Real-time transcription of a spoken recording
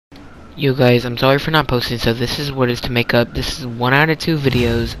You guys, I'm sorry for not posting, so this is what is to make up. This is 1 out of 2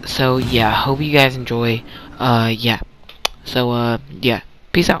 videos, so yeah, hope you guys enjoy. Yeah. So, yeah.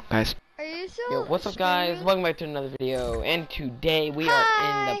 Peace out, guys. Are you still Yo, what's up, guys? streaming? Welcome back to another video, and today we are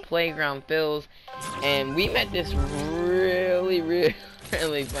in the Hi! playground Phil's, and we met this really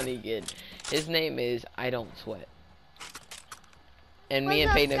funny kid. His name is I Don't Sweat. And me What's and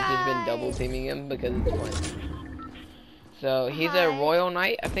up, Peyton have just been double guys? teaming him because it's fun. So, he's a Hi. royal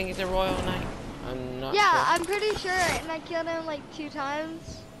knight. I think he's a royal knight. I'm not Yeah, sure. I'm pretty sure, and I killed him like 2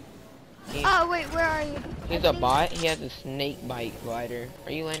 times. He- Oh, wait, where are you? He's a bot. He has a snake bite glider.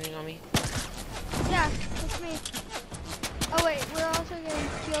 Are you landing on me? Yeah, that's me. Oh, wait, we're also getting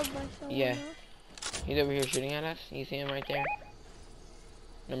killed by someone Yeah. else. He's over here shooting at us. You see him right there?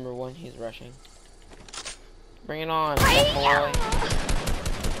 Number 1, he's rushing. Bring it on, boy.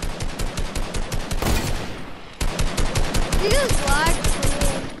 You just lagged for me.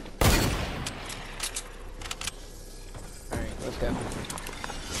 Alright, let's go.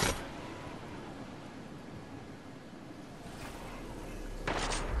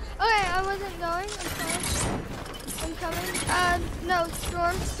 Okay, I wasn't going. I'm sorry. I'm coming. No,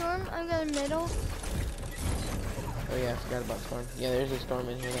 storm. I'm going middle. Oh yeah, I forgot about storm. Yeah, there's a storm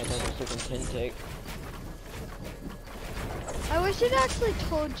in here that does a freaking 10 tick. I wish it actually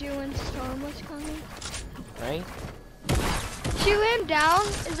told you when storm was coming. Right? Shoot him down.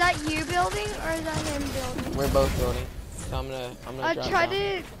 Is that you building or is that him building? We're both building. So I'm gonna drop Try down.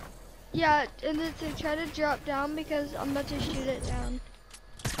 to, yeah, and then to try to drop down because I'm about to shoot it down.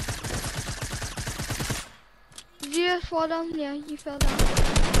 Did you just fall down? Yeah, you fell down.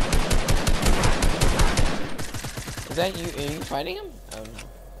 Is that you? Are you fighting him? Oh no.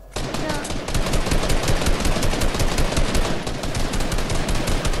 No.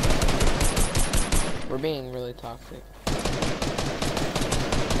 We're being really toxic.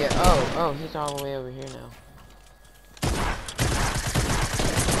 Yeah, oh, he's all the way over here now.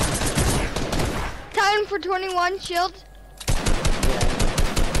 Time for 21 shield. Yeah.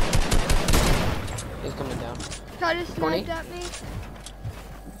 He's coming down. Try to 20. snipe at me.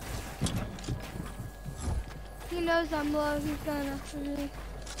 He knows I'm low. He's going after me.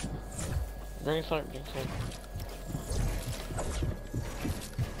 Drink slurp, drink slurp.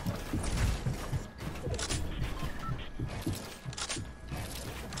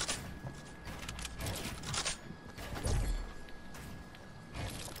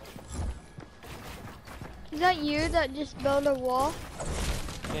 Is that you that just built a wall?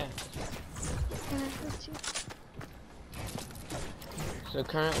 Yeah. Yeah, that's you. So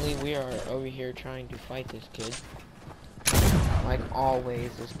currently we are over here trying to fight this kid. Like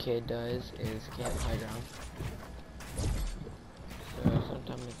always this kid does is camp high ground. So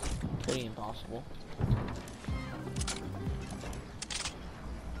sometimes it's pretty impossible.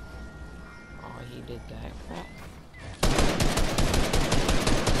 Oh, he did that crap.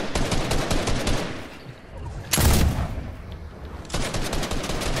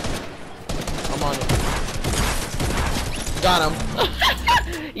 I'm on it. Got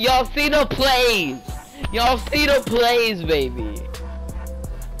him. Y'all see the plays. Y'all see the plays, baby.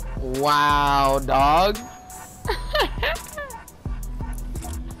 Wow, dog.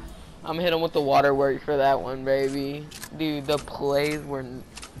 I'm hitting him with the waterworks for that one, baby. Dude, the plays were...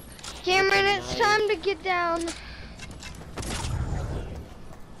 Cameron, it's nice. time to get down.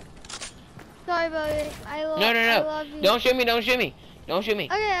 Sorry about it. I love you. Don't shoot me, don't shoot me. Don't shoot me.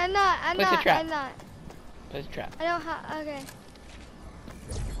 Okay, I'm not. Place a trap. I'm not. Place a trap. I don't have. Okay,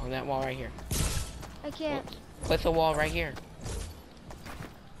 On that wall right here. I can't. Whoops. Place a wall right here.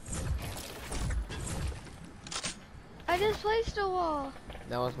 I just placed a wall.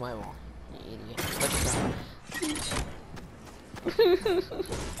 That was my wall. You idiot. Place a trap.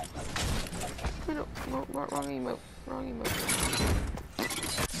 Wrong emote. Wrong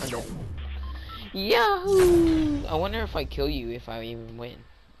emote. I'm dead. Yahoo! I wonder if I kill you if I even win.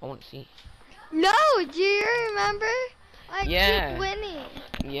 I want to see. No, do you remember? I Yeah. keep winning.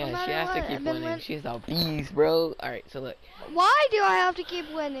 Yeah, No she has matter to what, keep I've been winning. win- She's a beast, bro. Alright, so look. Why do I have to keep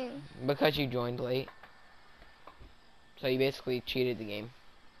winning? Because you joined late. So you basically cheated the game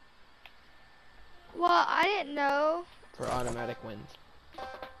Well, I didn't know. for automatic wins.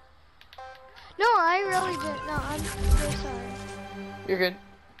 No, I really didn't. No, I'm so sorry. You're good.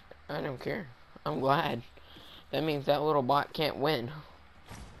 I don't care. I'm glad. That means that little bot can't win.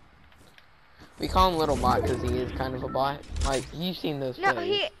 We call him little bot because he is kind of a bot. Like, you've seen those No,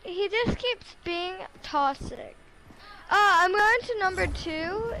 plays. he just keeps being toxic. I'm going to number 2.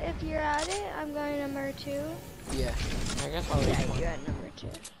 If you're at it, I'm going number 2. Yeah. I guess I'll Yeah, respond. you're at number 2.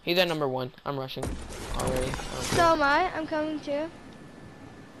 He's at number 1. I'm rushing already. So am I. I'm coming too.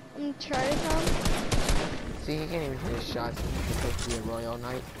 try some. See, he can't even hit his shots. It's supposed to be a royal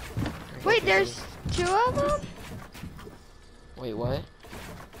night. Wait, there's 2 of them? Wait, what?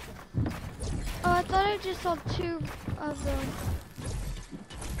 Oh, I thought I just saw 2 of them.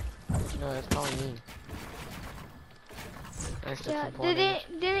 No, that's probably me. That's just Yeah, important.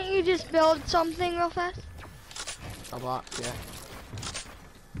 didn't you just build something real fast? A box, yeah.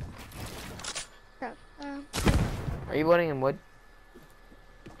 Crap. Are you building in wood?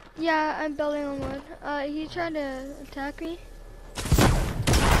 Yeah, I'm building on wood. He tried to attack me.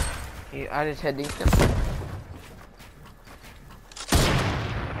 I just had these.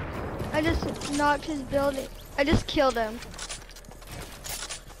 I just knocked his building. I just killed him.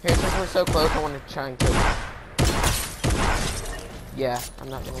 Here, since we're so close, I want to try and kill you. Yeah, I'm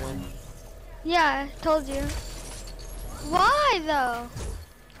not gonna win. Yeah, I told you. Why though?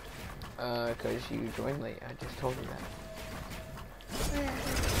 Cause you joined late. I just told you that.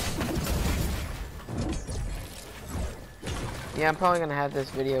 Yeah, I'm probably gonna have this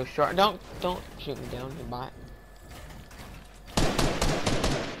video short. Don't shoot me down, you bot.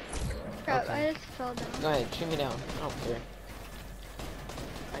 Crap, Okay. I just fell down. Go ahead, shoot me down. I don't care.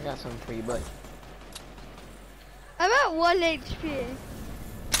 I got something for you, buddy. I'm at 1 HP.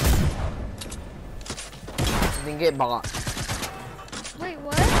 Then get bot. Wait,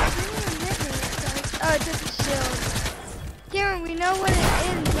 what? It didn't even hit me. Guys. Oh, it took a shield. Cameron, we know what it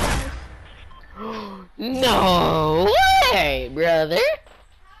is, guys. No way, brother.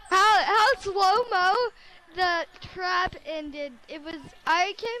 How slow-mo the trap ended.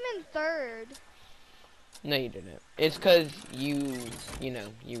 I came in 3rd. No, you didn't. It's cause you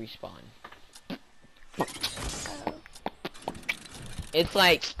respawn. Oh. It's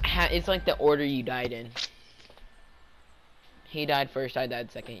like the order you died in. He died first, I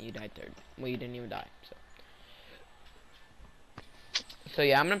died second, you died third. Well, you didn't even die. So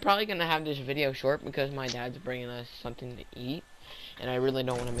yeah, I'm probably gonna have this video short because my dad's bringing us something to eat, and I really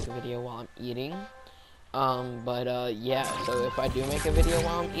don't want to make a video while I'm eating. Yeah. So if I do make a video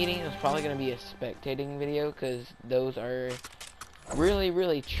while I'm eating, it's probably gonna be a spectating video because those are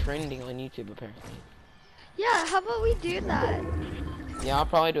really trending on YouTube apparently. Yeah, how about we do that? Yeah, I'll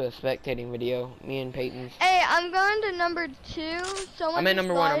probably do a spectating video. Me and Peyton's. Hey, I'm going to number 2. Someone I'm at just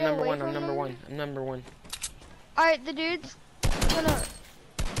number 1. I'm slide number away 1. I'm from number him. 1. I'm number 1. Alright, the dude's gonna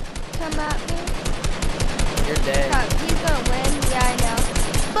come at me. You're dead. Crap, he's gonna win. Yeah, I know.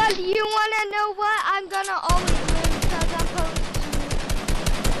 But you wanna know what? I'm gonna always win because I'm supposed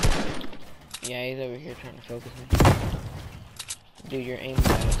to. Yeah, he's over here trying to focus me. Dude, your aim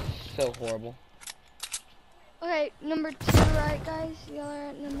is so horrible. Okay, number 2, right, guys? Y'all are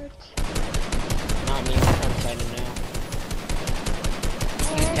at number 2. Not me. I'm trying to fight him now.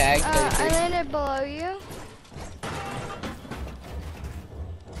 He's tagged. I 33. landed below you.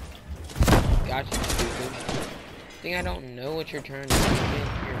 Gotcha, stupid. Think I don't know what you're trying to do.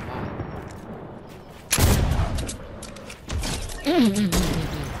 You're not.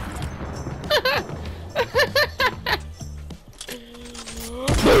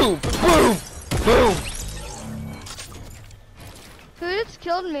 Boom! Boom! Boom! Who just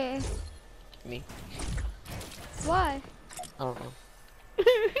killed me? Me. Why? I don't know.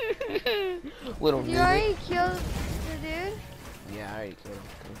 Little You noob. already killed the dude? Yeah, I already killed him.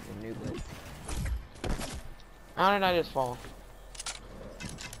 The noob. How did I just fall?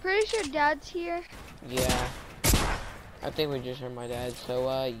 Pretty sure Dad's here. Yeah. I think we just heard my dad. So,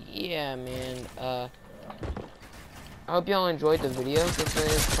 yeah, man. I hope y'all enjoyed the video. This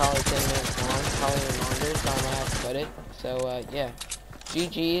is probably 10 minutes long, probably even longer, so I might have to cut it. So, yeah.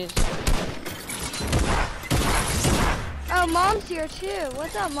 GG's. Oh, Mom's here too.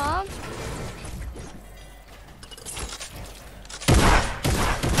 What's up, Mom?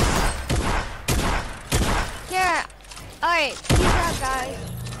 Yeah. Alright, peace out, guys.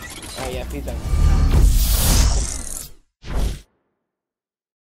 Alright, yeah, peace out.